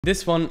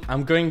This one,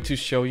 I'm going to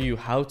show you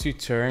how to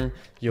turn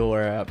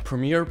your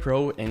Premiere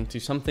Pro into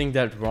something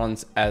that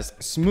runs as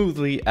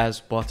smoothly as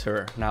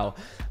butter. Now,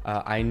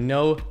 I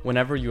know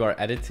whenever you are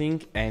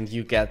editing and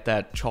you get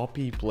that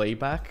choppy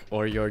playback,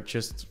 or your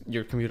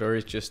computer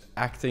is just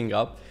acting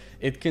up,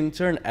 it can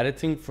turn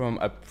editing from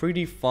a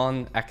pretty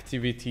fun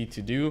activity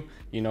to do,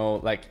 you know,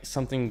 like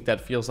something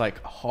that feels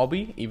like a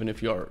hobby, even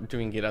if you're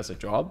doing it as a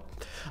job.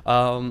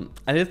 And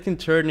it can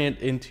turn it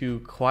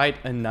into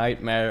quite a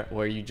nightmare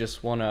where you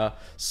just want to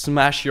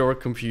smash your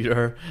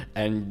computer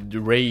and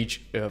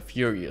rage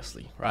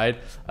furiously, right?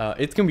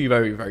 It can be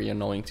very, very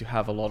annoying to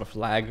have a lot of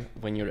lag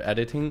when you're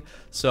editing.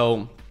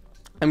 So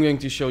I'm going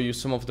to show you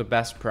some of the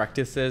best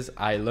practices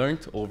I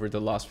learned over the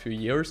last few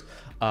years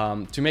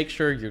to make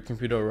sure your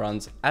computer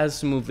runs as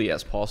smoothly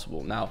as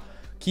possible. Now,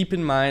 keep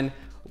in mind,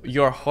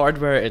 your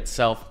hardware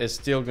itself is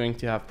still going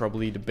to have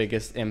probably the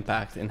biggest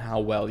impact in how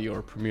well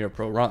your Premiere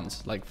Pro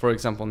runs. Like, for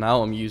example,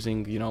 now I'm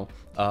using,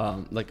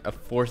 like a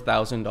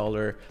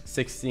 $4,000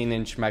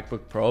 16-inch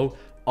MacBook Pro.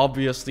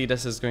 Obviously,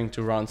 this is going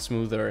to run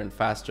smoother and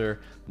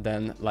faster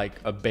than like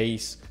a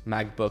base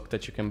MacBook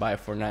that you can buy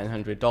for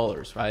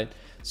 $900, right?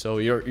 So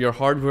your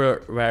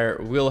hardware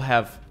will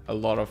have a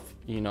lot of,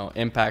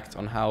 impact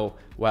on how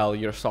well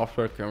your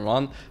software can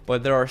run,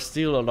 but there are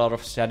still a lot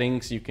of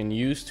settings you can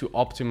use to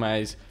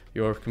optimize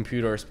your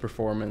computer's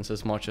performance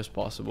as much as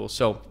possible.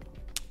 So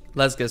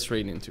let's get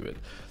straight into it.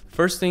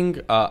 First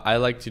thing I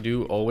like to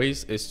do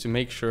always is to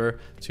make sure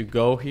to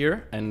go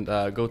here and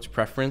go to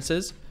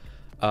preferences.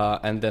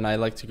 And then I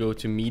like to go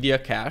to media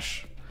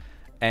cache,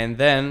 and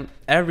then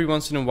every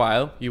once in a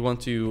while you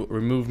want to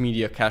remove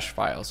media cache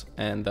files,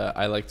 and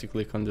I like to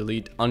click on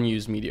delete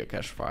unused media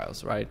cache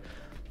files, right?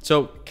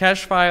 So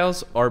cache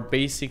files are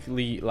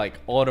basically like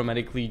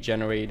automatically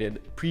generated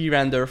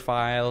pre-render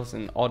files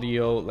and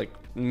audio, like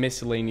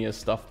miscellaneous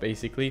stuff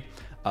basically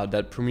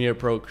that Premiere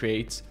Pro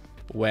creates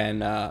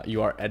when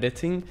you are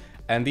editing.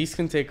 And these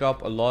can take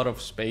up a lot of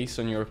space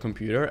on your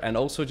computer and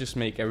also just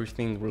make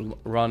everything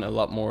run a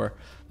lot more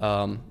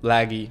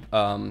laggy,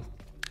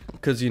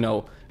 because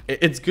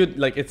it's good,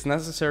 like it's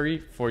necessary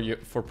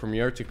for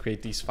Premiere to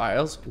create these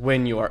files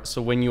when you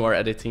are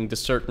editing the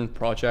certain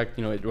project,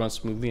 it runs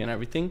smoothly and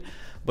everything.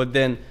 But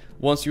then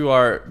once you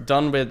are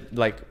done with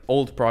like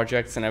old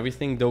projects and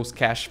everything, those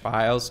cache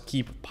files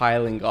keep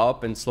piling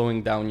up and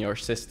slowing down your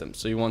system.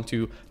 So you want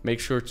to make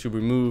sure to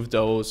remove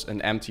those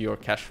and empty your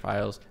cache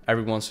files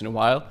every once in a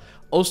while.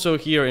 Also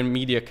here in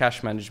media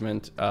cache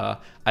management,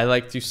 I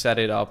like to set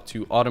it up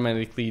to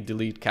automatically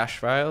delete cache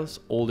files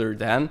older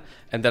than,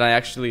 and then I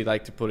actually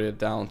like to put it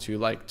down to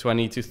like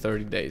 20 to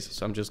 30 days.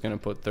 So I'm just gonna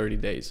put 30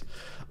 days.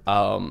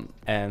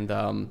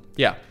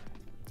 Yeah.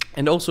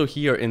 And also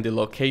here in the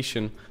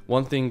location,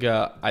 one thing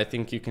I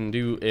think you can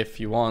do if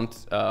you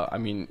want, I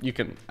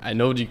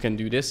know you can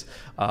do this.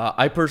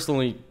 I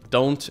personally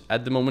don't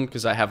at the moment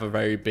because I have a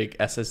very big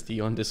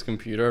SSD on this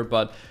computer,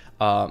 but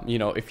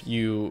if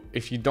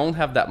you don't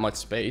have that much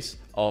space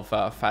of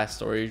fast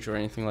storage or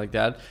anything like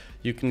that,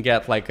 you can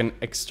get like an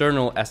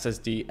external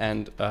SSD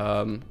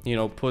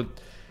and put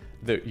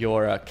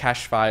your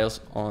cache files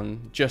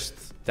on just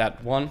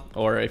that one.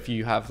 Or if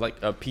you have like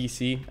a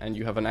PC and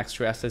you have an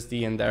extra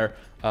SSD in there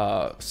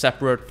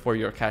separate for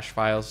your cache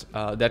files,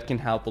 that can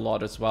help a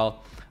lot as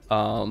well,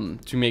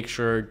 to make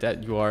sure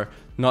that you are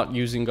not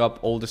using up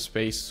all the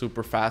space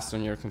super fast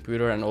on your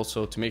computer, and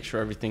also to make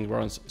sure everything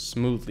runs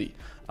smoothly.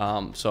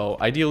 So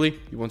ideally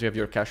you want to have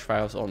your cache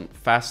files on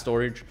fast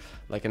storage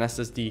like an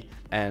SSD,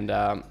 and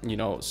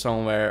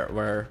somewhere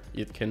where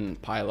it can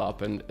pile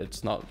up and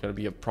it's not going to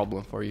be a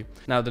problem for you.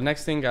 Now the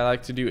next thing I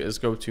like to do is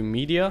go to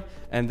media,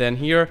 and then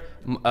here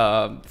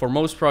for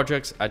most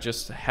projects I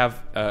just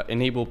have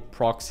enable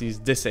proxies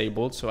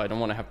disabled, so I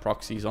don't want to have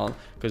proxies on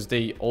because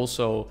they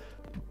also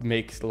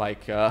make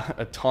like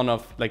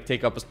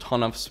take up a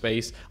ton of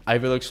space. I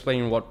will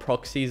explain what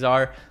proxies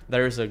are.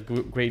 There is a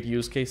great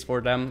use case for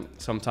them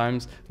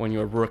sometimes when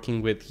you're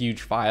working with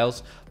huge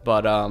files,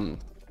 but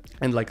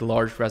and like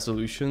large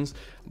resolutions,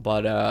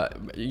 but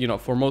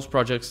for most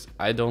projects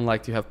I don't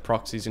like to have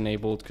proxies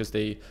enabled because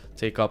they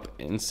take up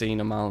insane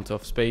amount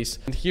of space.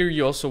 And here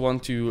you also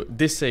want to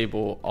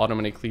disable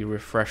automatically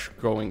refresh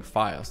growing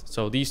files.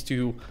 So these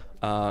two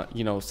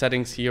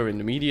settings here in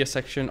the media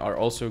section are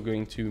also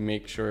going to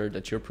make sure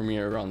that your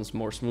Premiere runs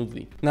more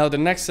smoothly. Now the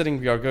next setting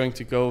we are going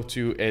to go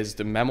to is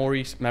the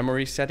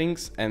memory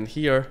settings, and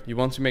here you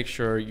want to make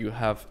sure you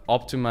have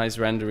optimized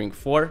rendering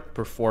for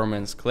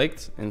performance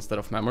clicked instead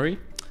of memory.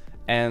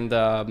 And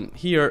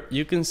here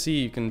you can see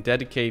you can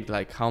dedicate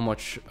like how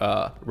much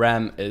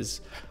RAM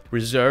is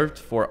reserved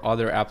for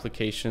other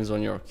applications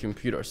on your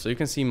computer. So you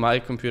can see my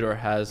computer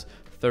has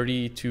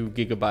 32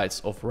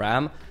 gigabytes of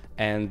RAM,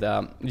 and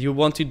you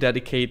want to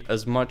dedicate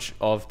as much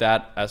of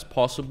that as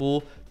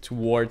possible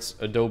towards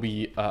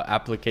Adobe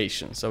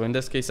applications. So in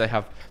this case I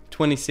have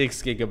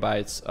 26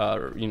 gigabytes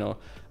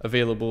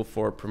available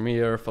for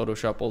Premiere,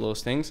 Photoshop, all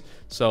those things.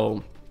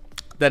 So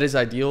that is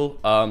ideal.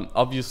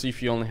 Obviously,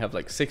 if you only have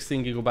like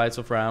 16 gigabytes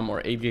of RAM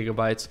or 8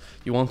 gigabytes,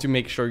 you want to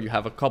make sure you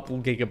have a couple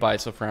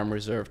gigabytes of RAM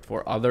reserved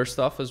for other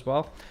stuff as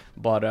well.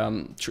 But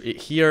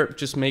here,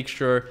 just make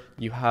sure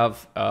you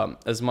have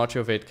as much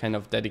of it kind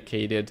of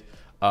dedicated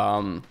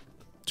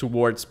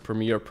towards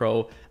Premiere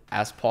Pro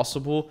as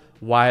possible,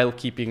 while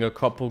keeping a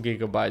couple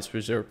gigabytes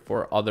reserved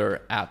for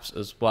other apps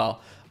as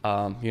well.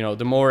 You know,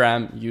 the more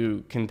RAM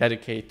you can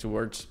dedicate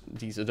towards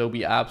these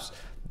Adobe apps,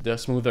 the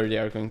smoother they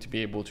are going to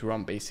be able to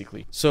run,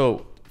 basically.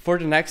 So for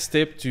the next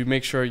tip to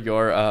make sure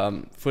your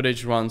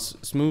footage runs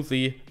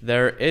smoothly,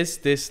 there is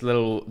this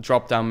little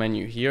drop down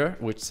menu here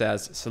which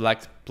says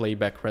select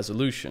playback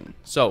resolution.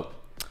 So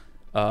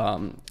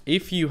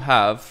if you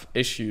have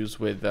issues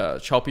with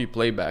choppy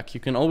playback, you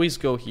can always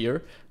go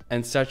here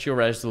and set your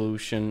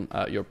resolution,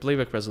 your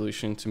playback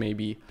resolution, to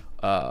maybe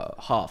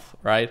half,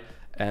 right?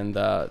 And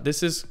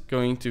this is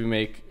going to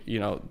make, you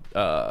know,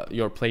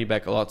 your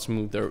playback a lot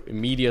smoother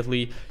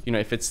immediately. You know,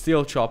 if it's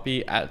still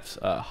choppy at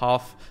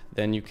half,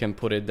 then you can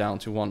put it down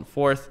to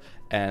 1/4.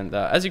 And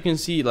as you can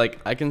see, like,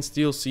 I can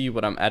still see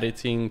what I'm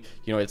editing.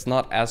 You know, it's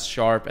not as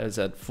sharp as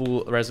at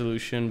full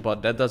resolution,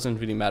 but that doesn't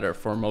really matter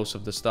for most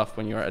of the stuff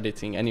when you're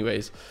editing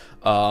anyways.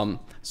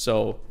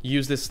 So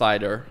use this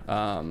slider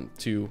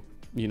to,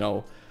 you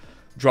know,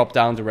 drop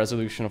down the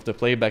resolution of the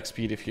playback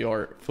speed if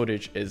your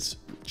footage is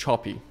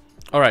choppy.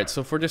 All right,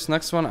 so for this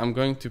next one, I'm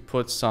going to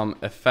put some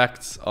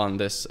effects on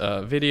this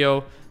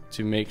video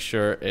to make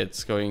sure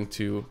it's going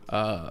to,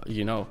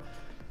 you know,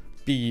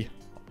 be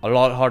a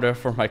lot harder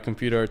for my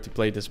computer to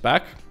play this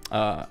back.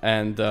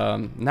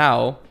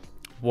 Now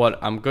what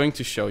I'm going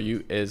to show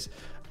you is,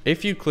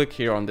 if you click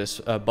here on this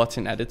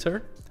button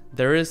editor,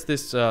 there is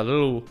this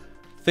little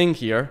thing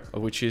here,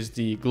 which is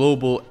the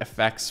global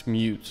effects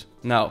mute.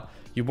 Now,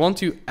 you want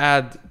to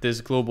add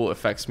this global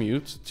effects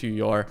mute to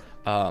your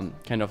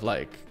kind of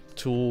like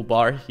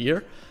toolbar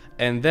here.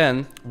 And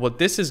then what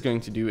this is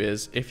going to do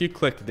is, if you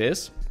click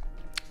this,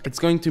 it's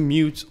going to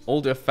mute all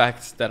the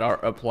effects that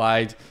are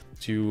applied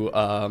to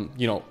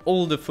you know,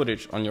 all the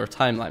footage on your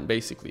timeline,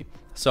 basically.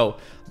 So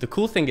the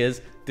cool thing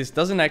is, this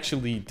doesn't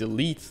actually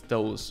delete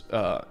those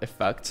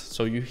effects,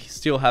 so you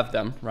still have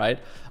them, right?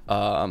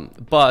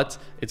 But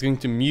it's going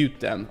to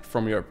mute them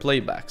from your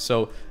playback.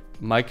 So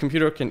my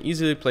computer can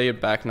easily play it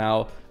back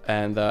now.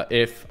 And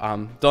if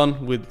I'm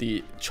done with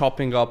the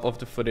chopping up of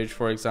the footage,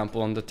 for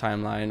example, on the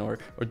timeline,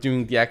 or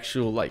doing the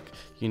actual, like,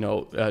 you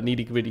know,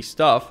 nitty gritty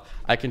stuff,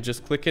 I can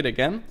just click it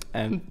again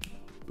and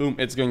boom,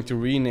 it's going to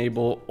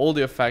re-enable all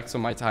the effects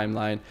on my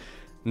timeline.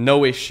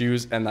 No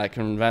issues, and I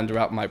can render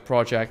out my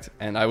project.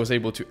 And I was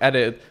able to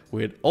edit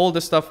with all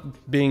the stuff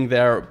being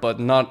there, but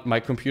not my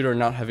computer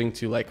not having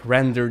to like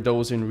render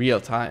those in real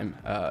time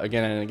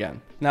again and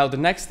again. Now, the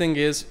next thing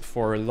is,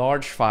 for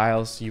large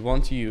files, you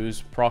want to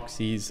use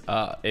proxies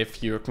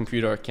if your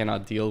computer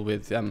cannot deal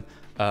with them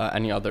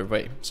any other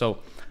way. So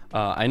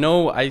I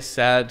know I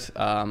said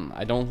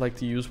I don't like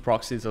to use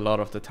proxies a lot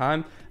of the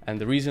time,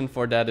 and the reason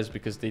for that is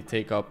because they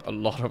take up a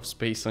lot of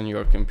space on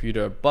your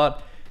computer.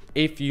 But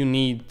if you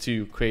need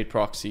to create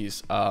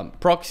proxies,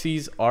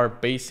 proxies are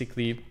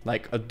basically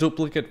like a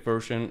duplicate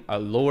version, a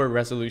lower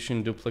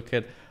resolution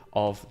duplicate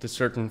of the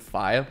certain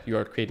file you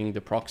are creating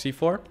the proxy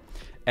for.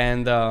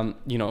 And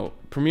you know,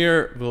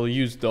 Premiere will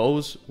use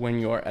those when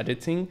you're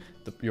editing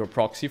your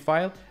proxy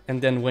file,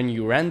 and then when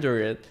you render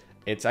it,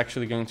 it's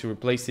actually going to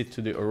replace it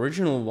to the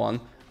original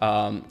one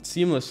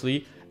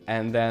seamlessly.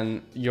 And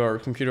then your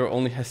computer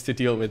only has to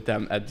deal with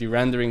them at the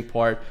rendering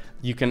part.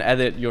 You can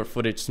edit your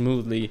footage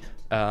smoothly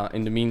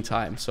in the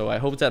meantime. So I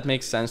hope that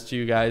makes sense to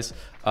you guys.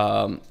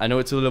 I know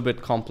it's a little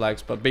bit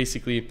complex, but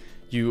basically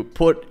you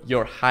put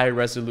your high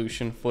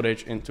resolution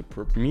footage into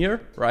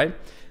Premiere, right?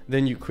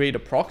 Then you create a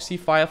proxy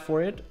file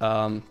for it,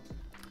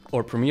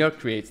 or Premiere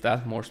creates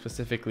that more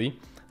specifically,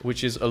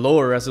 which is a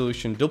lower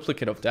resolution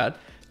duplicate of that.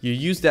 You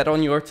use that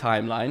on your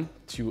timeline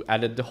to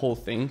edit the whole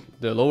thing,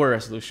 the lower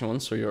resolution one,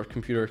 so your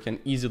computer can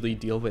easily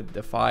deal with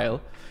the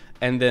file.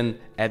 And then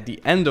at the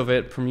end of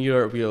it,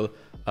 Premiere will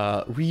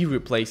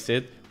replace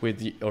it with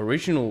the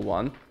original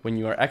one when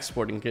you are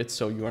exporting it,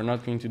 so you are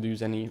not going to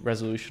lose any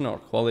resolution or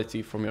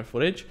quality from your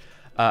footage.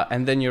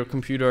 And then your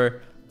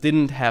computer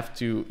didn't have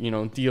to, you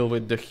know, deal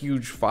with the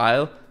huge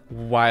file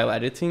while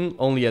editing,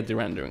 only at the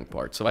rendering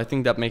part. So I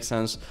think that makes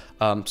sense.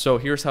 So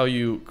here's how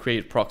you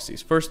create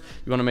proxies. First,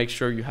 you want to make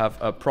sure you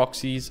have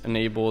proxies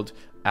enabled,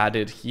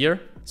 added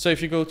here. So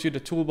if you go to the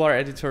toolbar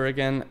editor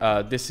again,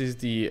 this is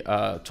the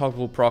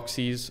toggle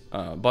proxies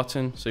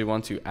button. So you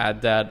want to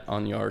add that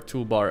on your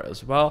toolbar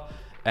as well.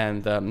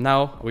 And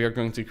now we are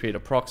going to create a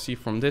proxy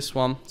from this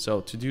one.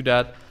 So to do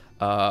that,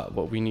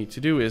 what we need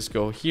to do is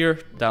go here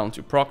down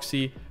to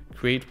proxy,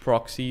 create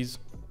proxies.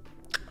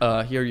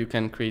 Here you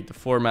can create the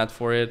format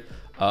for it.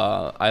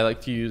 I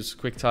like to use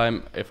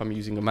QuickTime if I'm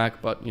using a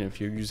Mac, but you know, if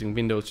you're using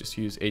Windows, just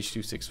use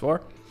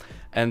H.264.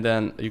 And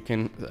then you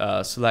can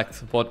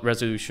select what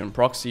resolution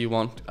proxy you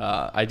want.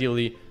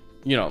 Ideally,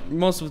 you know,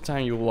 most of the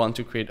time you will want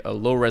to create a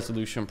low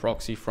resolution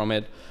proxy from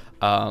it.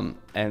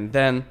 And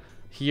then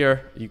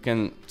here you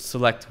can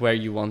select where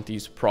you want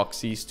these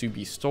proxies to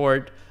be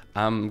stored.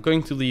 I'm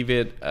going to leave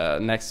it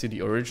next to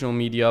the original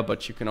media,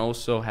 but you can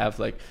also have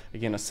like,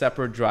 again, a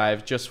separate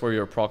drive just for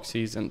your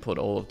proxies and put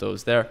all of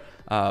those there.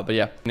 But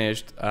yeah,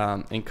 finished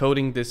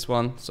encoding this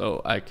one,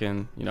 so I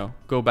can, you know,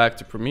 go back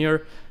to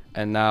Premiere.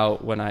 And now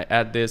when I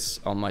add this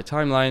on my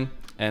timeline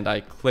and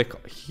I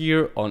click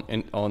here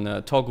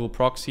on toggle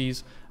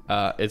proxies,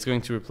 it's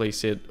going to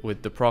replace it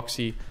with the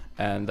proxy,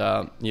 and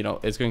you know,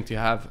 it's going to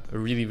have a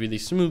really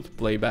smooth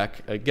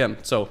playback again.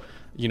 So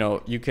you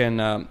know, you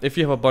can if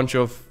you have a bunch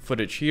of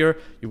footage here,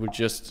 you would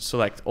just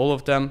select all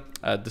of them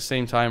at the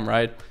same time,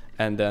 right?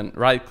 And then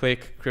right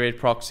click, create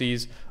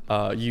proxies,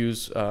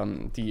 use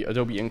the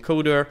Adobe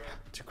encoder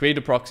to create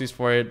the proxies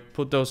for it,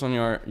 put those on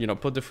your, you know,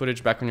 put the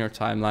footage back on your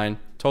timeline,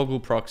 toggle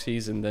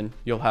proxies, and then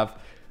you'll have,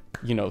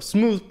 you know,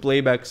 smooth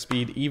playback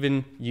speed,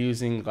 even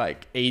using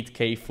like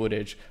 8K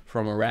footage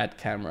from a RAD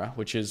camera,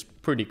 which is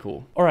pretty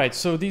cool. All right,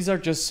 so these are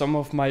just some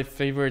of my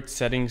favorite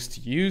settings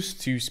to use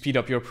to speed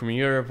up your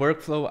Premiere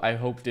workflow. I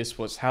hope this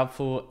was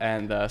helpful,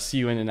 and see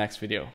you in the next video.